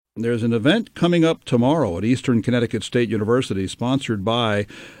There's an event coming up tomorrow at Eastern Connecticut State University sponsored by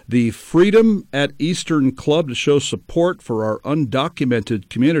the Freedom at Eastern Club to show support for our undocumented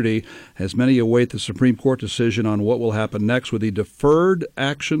community as many await the Supreme Court decision on what will happen next with the Deferred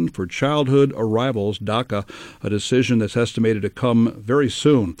Action for Childhood Arrivals, DACA, a decision that's estimated to come very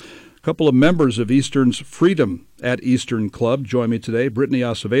soon. A couple of members of Eastern's Freedom at Eastern Club join me today, Brittany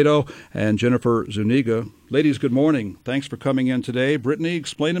Acevedo and Jennifer Zuniga. Ladies, good morning. Thanks for coming in today. Brittany,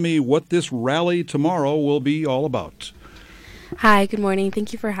 explain to me what this rally tomorrow will be all about. Hi, good morning.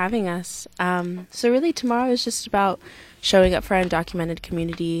 Thank you for having us. So really tomorrow is just about showing up for our undocumented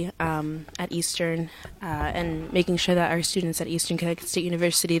community at Eastern and making sure that our students at Eastern Connecticut State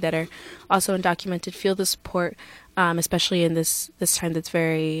University that are also undocumented feel the support, especially in this time that's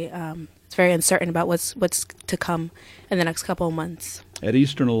very uncertain about what's to come in the next couple of months. At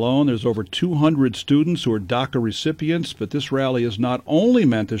Eastern alone, there's over 200 students who are DACA recipients, but this rally is not only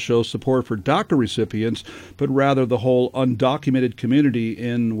meant to show support for DACA recipients, but rather the whole undocumented community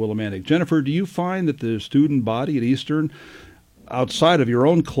in Willimantic. Jennifer, do you find that the student body at Eastern, outside of your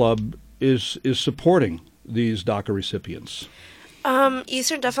own club, is supporting these DACA recipients?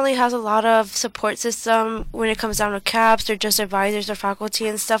 Eastern definitely has a lot of support system when it comes down to CAPS or just advisors or faculty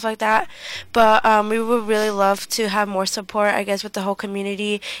and stuff like that. But we would really love to have more support, I guess, with the whole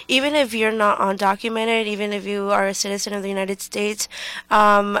community. Even if you're not undocumented, even if you are a citizen of the United States,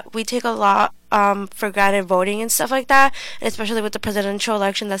 we take a lot for granted voting and stuff like that, and especially with the presidential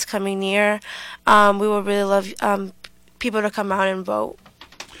election that's coming near. We would really love people to come out and vote.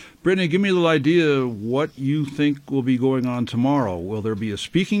 Brittany, give me a little idea what you think will be going on tomorrow. Will there be a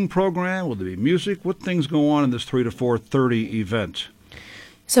speaking program? Will there be music? What things go on in this 3 to 4:30 event?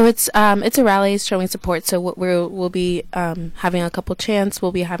 So it's a rally showing support. So we'll be having a couple chants.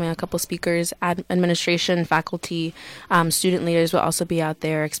 We'll be having a couple speakers, administration, faculty, student leaders will also be out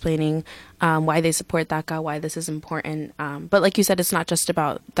there explaining why they support DACA, why this is important. But like you said, it's not just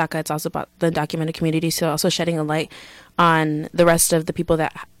about DACA. It's also about the undocumented community. So also shedding a light on the rest of the people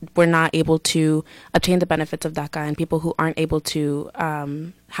that were not able to obtain the benefits of DACA and people who aren't able to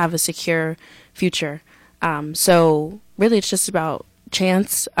have a secure future. So really, it's just about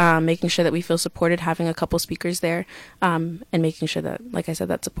chance, making sure that we feel supported, having a couple speakers there, and making sure that, like I said,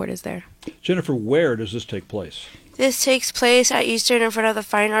 that support is there. Jennifer, where does this take place? This takes place at Eastern in front of the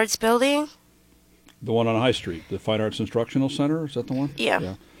Fine Arts Building. The one on High Street, the Fine Arts Instructional Center, is that the one?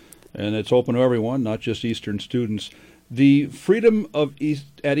 Yeah. And it's open to everyone, not just Eastern students. The Freedom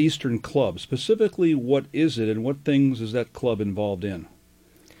at Eastern Club, specifically what is it and what things is that club involved in?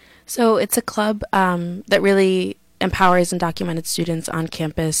 So it's a club that really empowers undocumented students on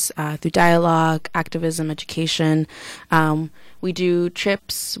campus through dialogue, activism, education. We do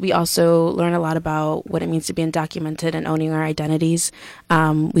trips. We also learn a lot about what it means to be undocumented and owning our identities.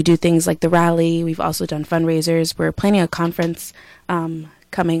 We do things like the rally. We've also done fundraisers. We're planning a conference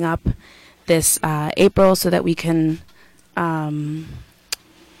coming up this April so that we can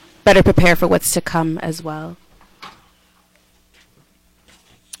better prepare for what's to come as well.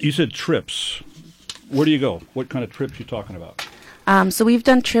 You said trips. Where do you go? What kind of trips are you talking about? So we've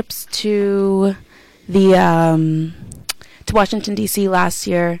done trips to the to Washington, D.C. last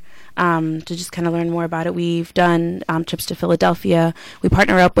year to just kind of learn more about it. We've done trips to Philadelphia. We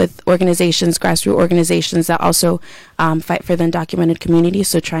partner up with organizations, grassroots organizations that also fight for the undocumented community,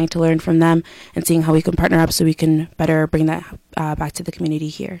 so trying to learn from them and seeing how we can partner up so we can better bring that back to the community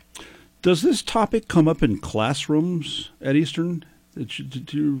here. Does this topic come up in classrooms at Eastern,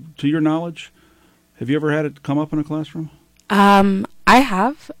 to your knowledge? Have you ever had it come up in a classroom? I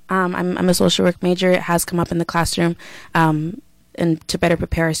have. I'm a social work major. It has come up in the classroom, and to better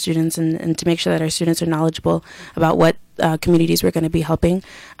prepare our students and to make sure that our students are knowledgeable about what communities we're going to be helping.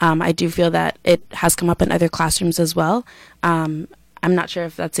 I do feel that it has come up in other classrooms as well. I'm not sure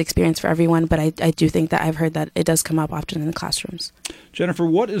if that's the experience for everyone, but I do think that I've heard that it does come up often in the classrooms. Jennifer,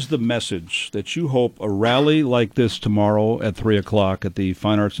 what is the message that you hope a rally like this tomorrow at 3 o'clock at the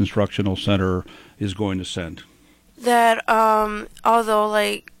Fine Arts Instructional Center is going to send? That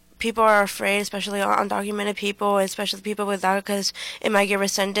although people are afraid, especially undocumented people, especially people with DACA, because it might get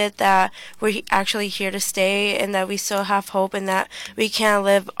rescinded, that we're actually here to stay and that we still have hope and that we can't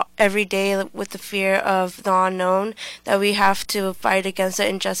live every day with the fear of the unknown, that we have to fight against the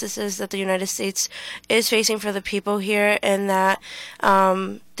injustices that the United States is facing for the people here, and that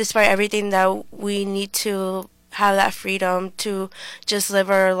despite everything, that we need to have that freedom to just live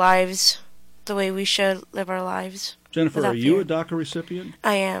our lives the way we should live our lives. Jennifer, are you a DACA recipient?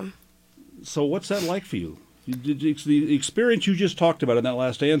 I am. So what's that like for you? The experience you just talked about in that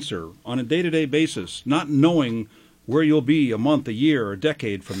last answer, on a day-to-day basis, not knowing where you'll be a month, a year, a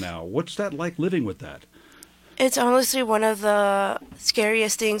decade from now. What's that like living with that? It's honestly one of the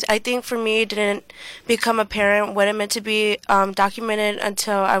scariest things. I think for me, it didn't become apparent what it meant to be documented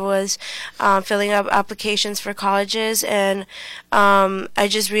until I was filling up applications for colleges. And I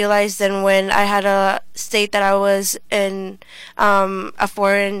just realized then when I had to state that I was in a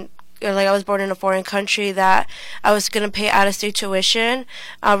foreign, or like I was born in a foreign country, that I was going to pay out-of-state tuition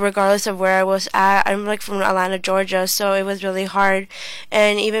regardless of where I was at. I'm like from Atlanta, Georgia, so it was really hard.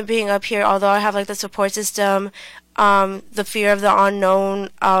 And even being up here, although I have like the support system, the fear of the unknown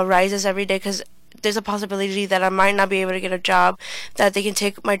rises every day because there's a possibility that I might not be able to get a job, that they can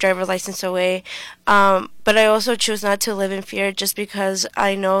take my driver's license away. But I also choose not to live in fear just because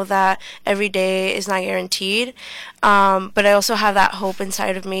I know that every day is not guaranteed. But I also have that hope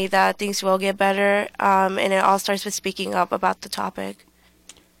inside of me that things will get better. And it all starts with speaking up about the topic.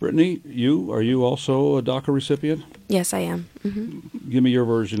 Brittany, are you also a DACA recipient? Yes, I am. Mm-hmm. Give me your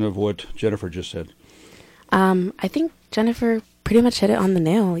version of what Jennifer just said. I think Jennifer pretty much hit it on the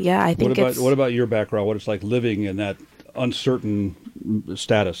nail. Yeah, I think what about your background? What it's like living in that uncertain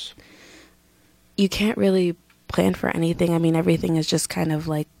status? You can't really plan for anything. I mean, everything is just kind of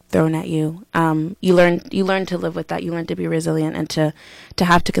like thrown at you. You learn to live with that. You learn to be resilient and to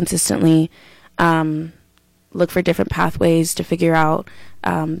have to consistently look for different pathways to figure out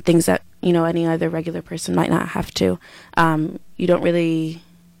things that any other regular person might not have to. You don't really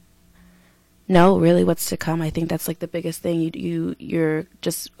know really what's to come. I think that's like the biggest thing. You're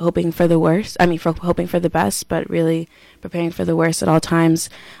just hoping for the worst. I mean, hoping for the best, but really preparing for the worst at all times.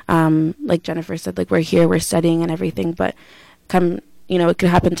 Like Jennifer said, like we're here, we're studying and everything, but it could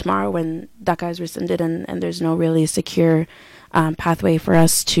happen tomorrow when DACA is rescinded and there's no really secure pathway for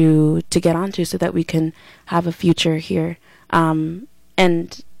us to get onto so that we can have a future here. And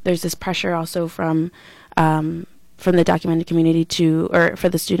there's this pressure also from the documented community or for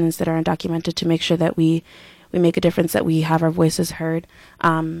the students that are undocumented to make sure that we make a difference, that we have our voices heard,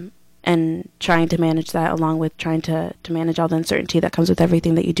 and trying to manage that along with trying to manage all the uncertainty that comes with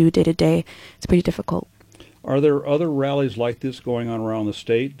everything that you do day to day. It's pretty difficult. Are there other rallies like this going on around the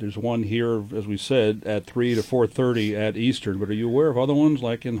state? There's one here, as we said, at 3 to 4:30 at Eastern, but are you aware of other ones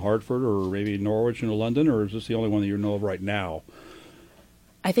like in Hartford or maybe Norwich and London, or is this the only one that you know of right now?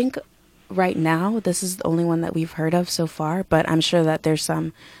 I think right now, this is the only one that we've heard of so far, but I'm sure that there's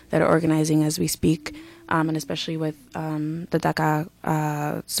some that are organizing as we speak, and especially with the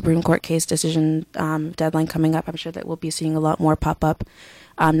DACA Supreme Court case decision deadline coming up, I'm sure that we'll be seeing a lot more pop up,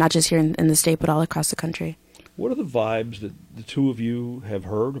 not just here in the state, but all across the country. What are the vibes that the two of you have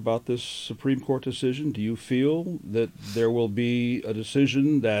heard about this Supreme Court decision? Do you feel that there will be a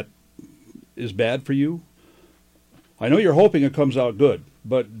decision that is bad for you? I know you're hoping it comes out good,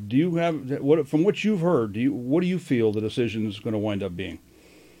 but do you have, from what you've heard, what do you feel the decision is going to wind up being?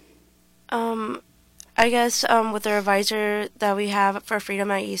 I guess with the advisor that we have for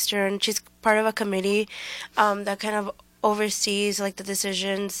Freedom at Eastern, she's part of a committee that kind of oversees like the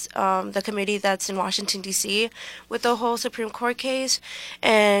decisions, the committee that's in Washington, D.C. with the whole Supreme Court case.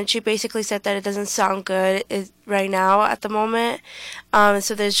 And she basically said that it doesn't sound good right now at the moment.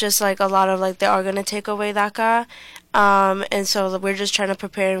 So there's just like a lot of like they are going to take away DACA. And so we're just trying to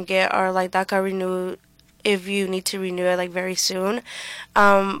prepare and get our like DACA renewed if you need to renew it like very soon.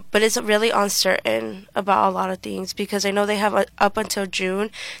 But it's really uncertain about a lot of things because I know they have up until June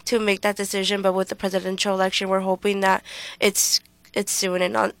to make that decision, but with the presidential election we're hoping that it's soon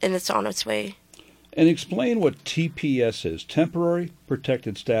and it's on its way. And explain what TPS is, Temporary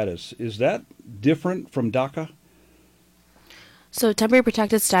Protected Status. Is that different from DACA? So temporary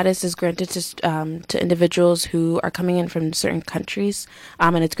protected status is granted to individuals who are coming in from certain countries,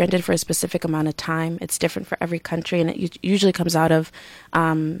 and it's granted for a specific amount of time. It's different for every country, and it usually comes out of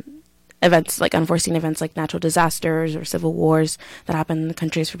events like unforeseen events like natural disasters or civil wars that happen in the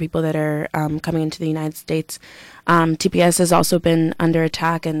countries for people that are coming into the United States. TPS has also been under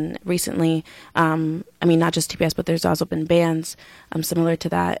attack, and recently, not just TPS, but there's also been bans similar to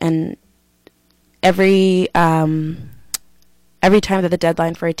that, and every time that the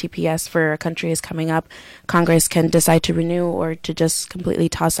deadline for a TPS for a country is coming up, Congress can decide to renew or to just completely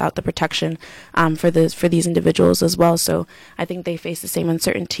toss out the protection for these individuals as well. So I think they face the same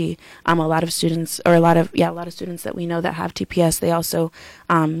uncertainty. A lot of students that we know that have TPS, they also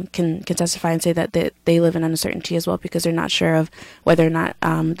can testify and say that they live in uncertainty as well because they're not sure of whether or not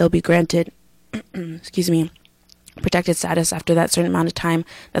they'll be granted, protected status after that certain amount of time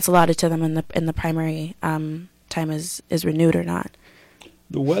that's allotted to them in the primary time is renewed or not.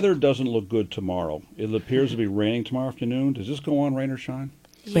 The weather doesn't look good tomorrow. It appears to be raining tomorrow afternoon. Does this go on rain or shine?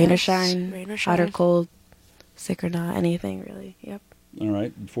 Yes, rain or shine, hot or cold. sick or not, anything really. Yep. All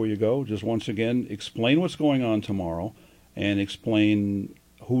right. Before you go, just once again, explain what's going on tomorrow and explain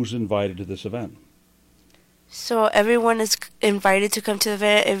who's invited to this event. So everyone is invited to come to the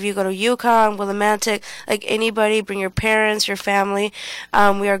event. If you go to UConn, Willimantic, like anybody, bring your parents, your family.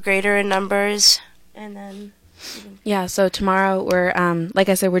 We are greater in numbers. And then... Yeah, so tomorrow we're, like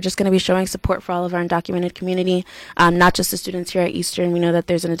I said, we're just going to be showing support for all of our undocumented community, not just the students here at Eastern. We know that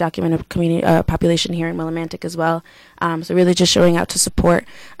there's an undocumented community population here in Willimantic as well. So really just showing out to support,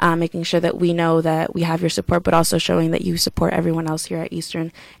 making sure that we know that we have your support, but also showing that you support everyone else here at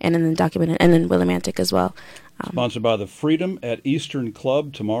Eastern and in the undocumented and in Willimantic as well. Sponsored by the Freedom at Eastern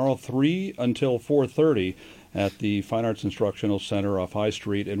Club tomorrow, 3 until 4:30. At the Fine Arts Instructional Center off High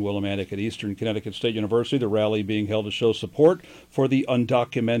Street in Willimantic at Eastern Connecticut State University. The rally being held to show support for the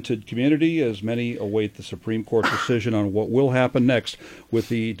undocumented community as many await the Supreme Court decision on what will happen next with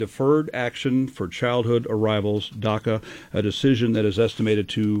the Deferred Action for Childhood Arrivals, DACA, a decision that is estimated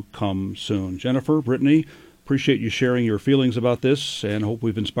to come soon. Jennifer, Brittany, appreciate you sharing your feelings about this and hope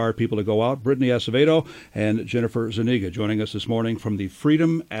we've inspired people to go out. Brittany Acevedo and Jennifer Zuniga joining us this morning from the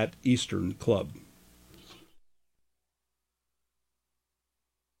Freedom at Eastern Club.